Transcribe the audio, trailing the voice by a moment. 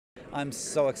I'm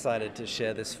so excited to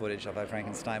share this footage of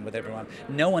Frankenstein with everyone.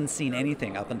 No one's seen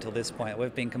anything up until this point.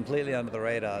 We've been completely under the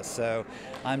radar, so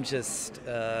I'm just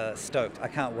stoked. I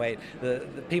can't wait. The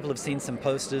people have seen some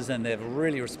posters and they've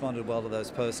really responded well to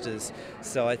those posters,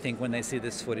 so I think when they see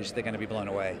this footage, they're going to be blown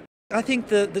away. I think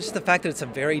just the fact that it's a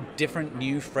very different,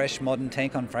 new, fresh, modern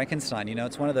take on Frankenstein. You know,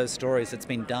 it's one of those stories that's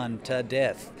been done to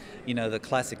death. You know, the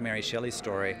classic Mary Shelley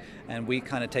story. And we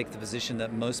kind of take the position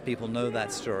that most people know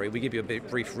that story. We give you a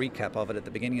brief recap of it at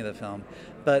the beginning of the film.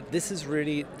 But this is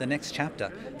really the next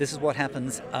chapter. This is what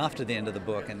happens after the end of the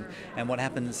book and what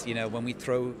happens, you know, when we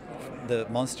throw the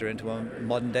monster into a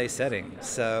modern day setting.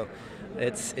 So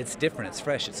it's different, it's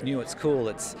fresh, it's new, it's cool.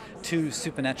 It's two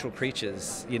supernatural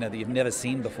creatures, you know, that you've never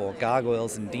seen before,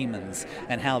 gargoyles and demons,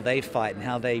 and how they fight and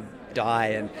how they die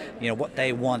and, you know, what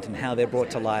they want and how they're brought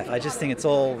to life. I just think it's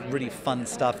all really fun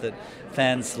stuff that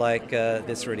fans like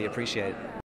this really appreciate.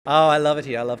 Oh, I love it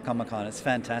here. I love Comic-Con. It's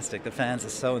fantastic. The fans are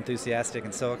so enthusiastic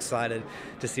and so excited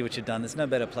to see what you've done. There's no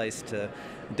better place to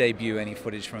debut any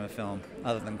footage from a film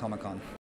other than Comic-Con.